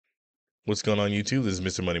What's going on YouTube? This is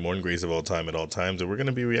Mr. Money Morton, greatest of all time at all times, and we're going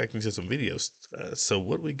to be reacting to some videos. So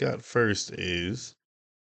what we got first is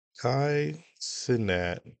Kai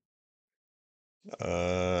Cenat.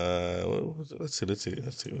 Let's see.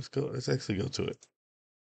 Let's go. Let's actually go to it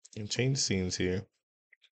and change scenes here.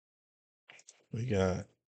 We got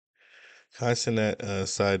Kai Cenat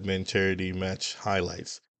Sidemen charity match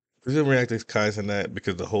highlights. We're gonna react to Kai Cenat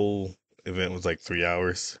because the whole event was like 3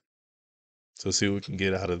 hours. So see what we can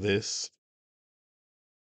get out of this.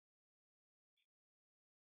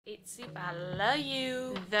 I love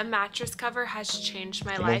you. The mattress cover has changed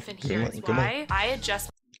my life, and here's why. I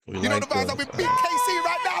adjust. You know the vibes. I'm with Big KC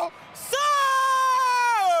right now, sir.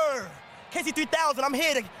 KC 3000. I'm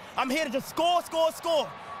here to just score.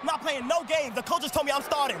 I'm not playing no games. The coach just told me I'm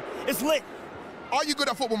starting. It's lit. Are you good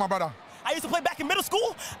at football, my brother? I used to play back in middle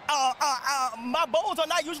school. My bones are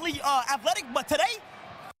not usually athletic, but today,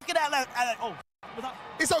 look at that. Oh.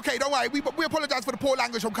 It's okay, don't worry. We apologize for the poor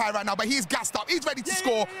language from Kai right now, but he's gassed up. He's ready to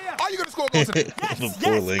score. Are you going to score a goal today? Yes, I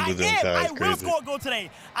am. I will score a goal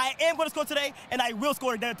today. I am going to score today, and I will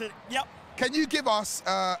score today. Yep. Can you give us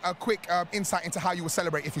a quick insight into how you will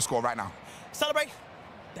celebrate if you score right now? Celebrate?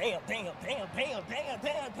 Damn. Hey,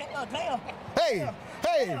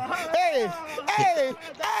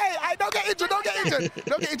 don't get injured.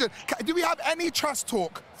 Do we have any trash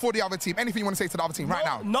talk for the other team? Anything you want to say to the other team right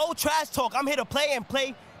now? No trash talk. I'm here to play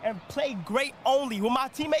great only. With my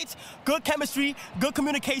teammates, good chemistry, good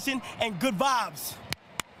communication, and good vibes.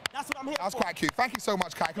 That's what I'm here for. That's quite cute. Thank you so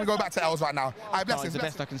much, Kai. Can we go back to Els right now? That's the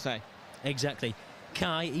best I can say. Exactly.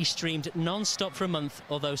 Kai, he streamed non-stop for a month,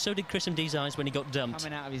 although so did Chris MD's eyes when he got dumped.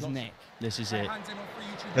 Coming out of his neck. This is it.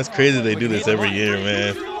 That's crazy they do this every year,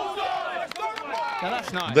 man. Now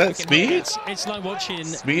that's nice. That speed? It's like watching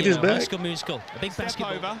Speed is back. High School Musical. A big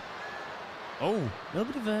basketball. Over. Oh, a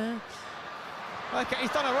little bit of a... Okay,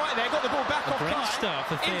 he's done it right there. Got the ball back off great Kai. start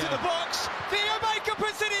for Theo. Into the box. Theo Baker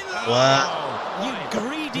puts it in. Wow. You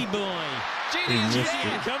greedy boy. Gideon's He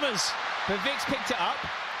covers. But Vic's picked it up.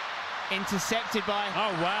 Intercepted by...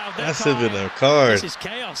 Oh, wow. That should have been a card. This is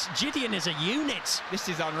chaos. Gideon is a unit. This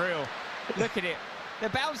is unreal. Look at it. They're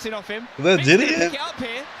bouncing off him. Is that Gideon? Pick it up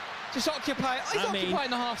here. Just occupy. Oh, he's occupying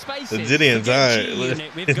the half spaces. The Gideon's alright.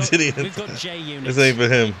 We've got J unit. This ain't for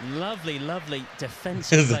him. Lovely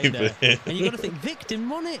defensive play there. And you got to think Vic didn't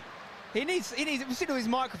want it. He needs. We've seen all his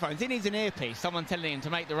microphones. He needs an earpiece. Someone telling him to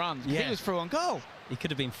make the runs. Yeah. He was through on goal. He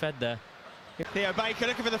could have been fed there. Theo Baker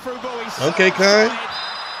looking for the through ball. He's okay, Kai.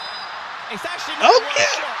 It's actually not the right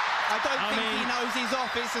shot. I don't think he knows he's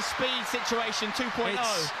off. It's a speed situation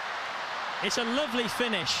 2.0. It's a lovely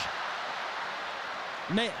finish.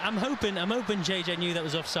 Mate, I'm hoping JJ knew that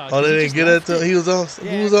was offside. Oh, they didn't get it till he was off.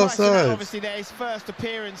 Yeah, who was offside? Obviously, there his first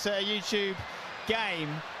appearance at a YouTube game.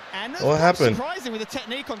 And what happened? Surprising with the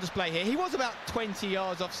technique on display here. He was about 20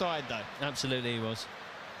 yards offside, though. Absolutely, he was.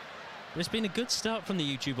 But it's been a good start from the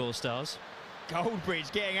YouTube All-Stars.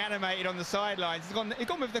 Goldbridge getting animated on the sidelines. He's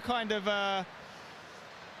gone with the kind of... Man,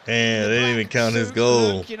 they didn't even count his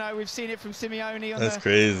goal. Look, you know, we've seen it from Simeone. That's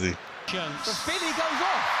crazy. The Philly goes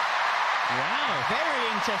off. Wow, very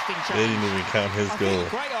interesting change. They didn't even count his goal.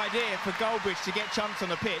 Great idea for Goldbridge to get chunks on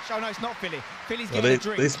the pitch. Oh, no, it's not Philly. Philly's getting a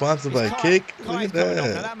drink. They sponsored by Kick. Look at that.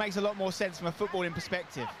 Now, that makes a lot more sense from a footballing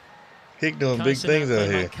perspective. Kick doing big things out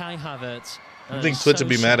here. Kai Havertz. I think Twitch would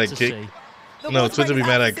be mad at Kick. No, Twitch would be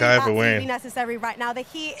mad at Kai for wearing. Necessary right now. The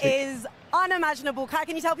heat is unimaginable. Kai,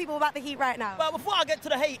 can you tell people about the heat right now? Well, before I get to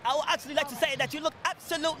the heat, I would actually like to say that you look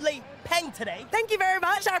absolutely peng today. Thank you very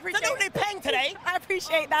much. I appreciate it. Absolutely peng today. I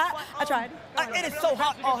appreciate that. I tried. It is so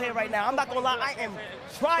hot out here right now. I'm not going to lie. I am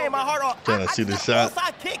trying my heart off. Trying to shoot a shot.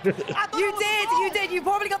 Kick. You did. You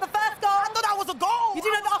probably got the first goal. I thought that was a goal. You do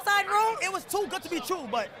know the offside rule? It was too good to be true,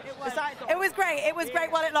 but it was great. It was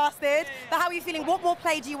great while it lasted. But how are you feeling? What more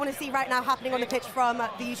play do you want to see right now happening on the pitch from the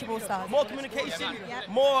YouTube All-Stars? More communication,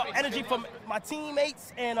 more energy from my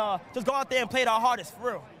teammates, and just go out there and play our hardest,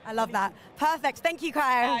 for real. I love that. Perfect. Thank you,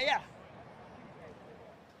 Kai. Yeah.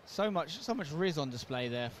 So much Riz on display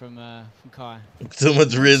there from Kai. So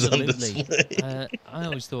much Riz on display. I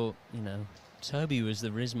always thought, you know, Toby was the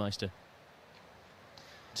Rizmeister.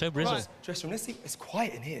 Toby Rizzle. Right. Dressing room, let's see. It's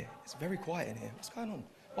quiet in here. It's very quiet in here. What's going on?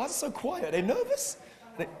 Why is it so quiet? Are they nervous?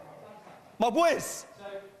 My boys.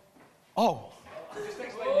 Oh.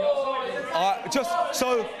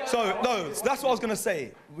 No, that's what I was gonna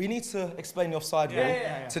say. We need to explain the offside rule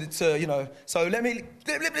to you know. So let me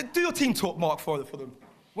do your team talk, Mark, for them.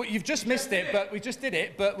 Well, you've just missed it, but we just did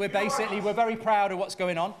it. But we're very proud of what's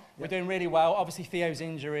going on. We're doing really well. Obviously, Theo's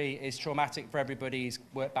injury is traumatic for everybody. He's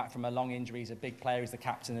worked back from a long injury. He's a big player. He's the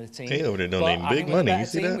captain of the team. Hey, over there donating big money. You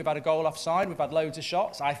see that? We've had a goal offside. We've had loads of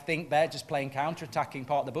shots. I think they're just playing counter-attacking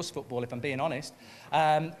part of the bus football, if I'm being honest.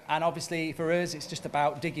 And obviously, for us, it's just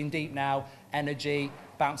about digging deep now, energy,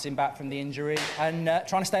 bouncing back from the injury, and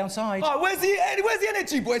trying to stay on side. Oh, where's the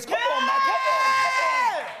energy, boys? Come on, man.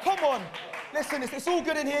 Come on. Listen, it's all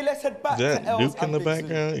good in here. Let's head back to Els. Duke in the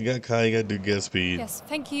background. You got Kai. You got Duke get speed. Yes,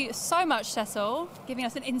 thank you so much, Cecil, for giving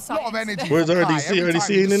us an insight. A lot of energy. Where's RDC?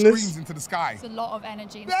 RDC ain't in this? Into the sky. It's a lot of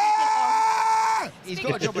energy. He's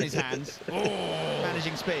got a job on his hands.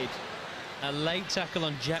 Managing speed. A late tackle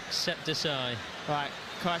on Jack Septisai. Right,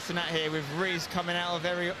 Kai Cenat here with Riz coming out of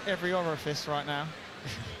every orifice right now.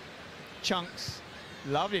 Chunks.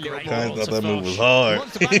 Lovely little ball. I thought that move was hard. He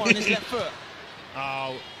wants to bang on his left foot.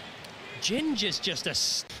 Oh, Ginger's just a...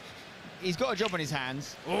 He's got a job on his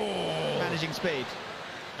hands. Managing speed.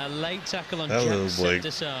 A late tackle on That Jack little boy.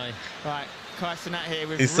 Right, Kai Cenat here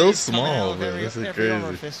with He's so Riz coming out small, of bro. This is every crazy.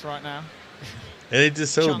 orifice right now. And they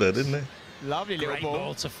just showed that, didn't they? Lovely little Great ball.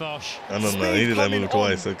 ball to Fosh. I don't know. He did that move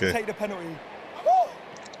twice. Okay. Take the penalty.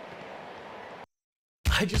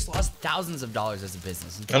 I just lost thousands of dollars as a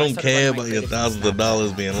business. I don't care about your thousands of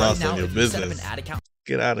dollars being lost on your business.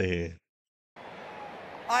 Get out of here.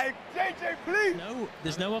 JJ, please. No,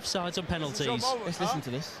 there's no offsides or penalties. Let's listen to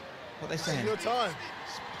this. What they're saying. Your time.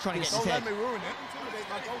 Trying to get his head.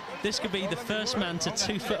 This could be the first man to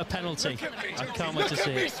 2-foot a penalty. I can't wait to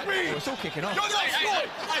see it. Oh, it's all kicking off.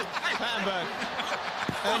 Battenberg,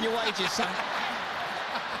 earn your wages, son.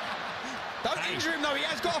 Don't injure him, though. He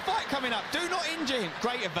has got a fight coming up. Do not injure him.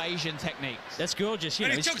 Great evasion techniques. That's gorgeous. You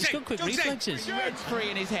know, he's got quick reflexes. Free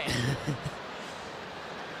in his head.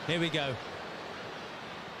 Here we go.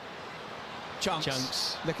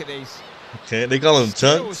 Chunks. Look at these. Okay, they call him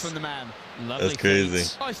Skills Chunks. from the man. Lovely That's crazy.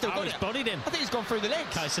 feet. Oh, he's still got he's it. bodied him. I think he's gone through the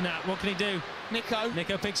legs. Kai Cenat, what can he do?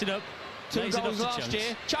 Nico picks it up. Two Lays it goals off to last Chunks.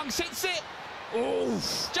 year. Chunks hits it.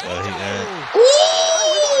 Oof. Oh,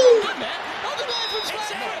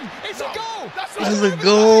 It's a goal. That's a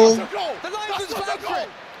goal. The linesman's back for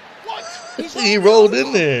it. He rolled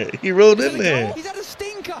in there. He rolled in there. He's had a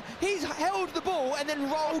stinker. He's held the ball and then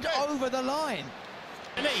rolled over the line.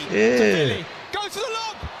 Yeah. Goes for the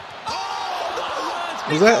lob.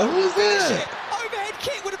 Oh, Was that? Who was that? Overhead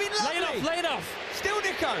kick would have been lovely. Lay it off. Still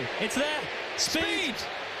Nico. It's there. Speed.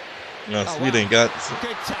 No, Speed ain't got.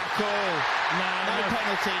 Good tackle. No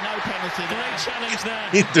penalty. Great challenge there.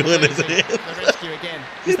 He's doing his hand. The rescue again.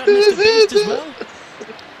 Is that Mr. Beast as well?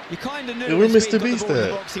 You kind of knew Yeah, where when Mr. Speed got the Beast ball in the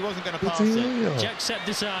at? box, he wasn't going to What's pass he it. on? Jack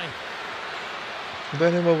Septisai. Is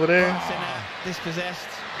that him over there? Dispossessed.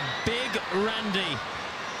 Big Randy.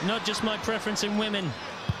 Not just my preference in women,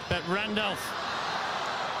 but Randolph.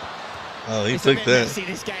 Oh, he It's took a bit that. messy,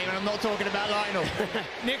 this game, and I'm not talking about Lionel.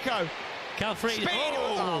 Nico. Cal Freed.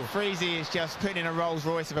 Oh, Freezy is just putting in a Rolls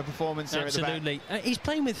Royce of a performance here Absolutely. He's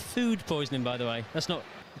playing with food poisoning, by the way. That's not...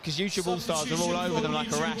 Because YouTube All-Stars are all over them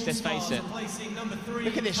like a rash, let's face it.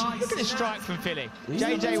 Look at this strike from Philly.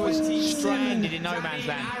 JJ was stranded in no man's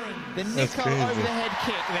land. The Nico over the head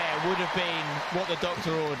kick there would have been what the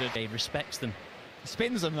doctor ordered. He respects them.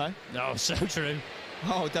 Spins them though. Oh, so true.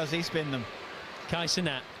 Oh, does he spin them? Kai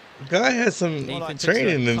Cenat. Guy has some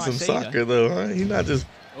training and some soccer though, huh? He's not just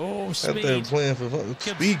out there playing for fun.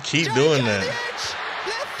 Speed keep doing that.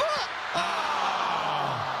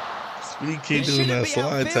 Speed keep doing that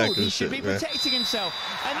slide tackle He should shit, be man. protecting himself.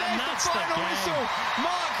 And there's the final whistle.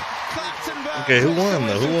 Mark Clattenburg. Okay, who won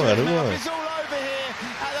though? Who won? It's all over here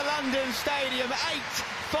at the London Stadium.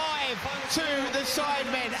 8-5 to the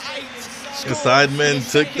Sidemen. 8 The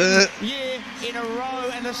Sidemen took that? Year in a row,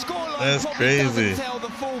 and the scoreline That's probably crazy. doesn't tell the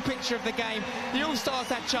full picture of the game. The All-Stars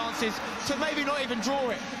had chances to maybe not even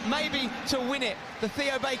draw it, maybe to win it. The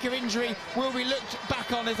Theo Baker injury will be looked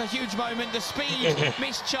back on as a huge moment. The Speed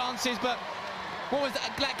missed chances, but what was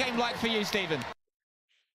that game like for you, Stephen?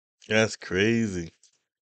 That's crazy.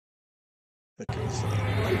 Okay, so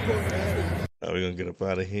now we're gonna get up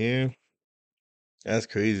out of here. That's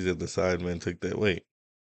crazy that the Sidemen took that. Wait,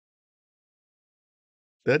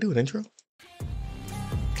 did I do an intro?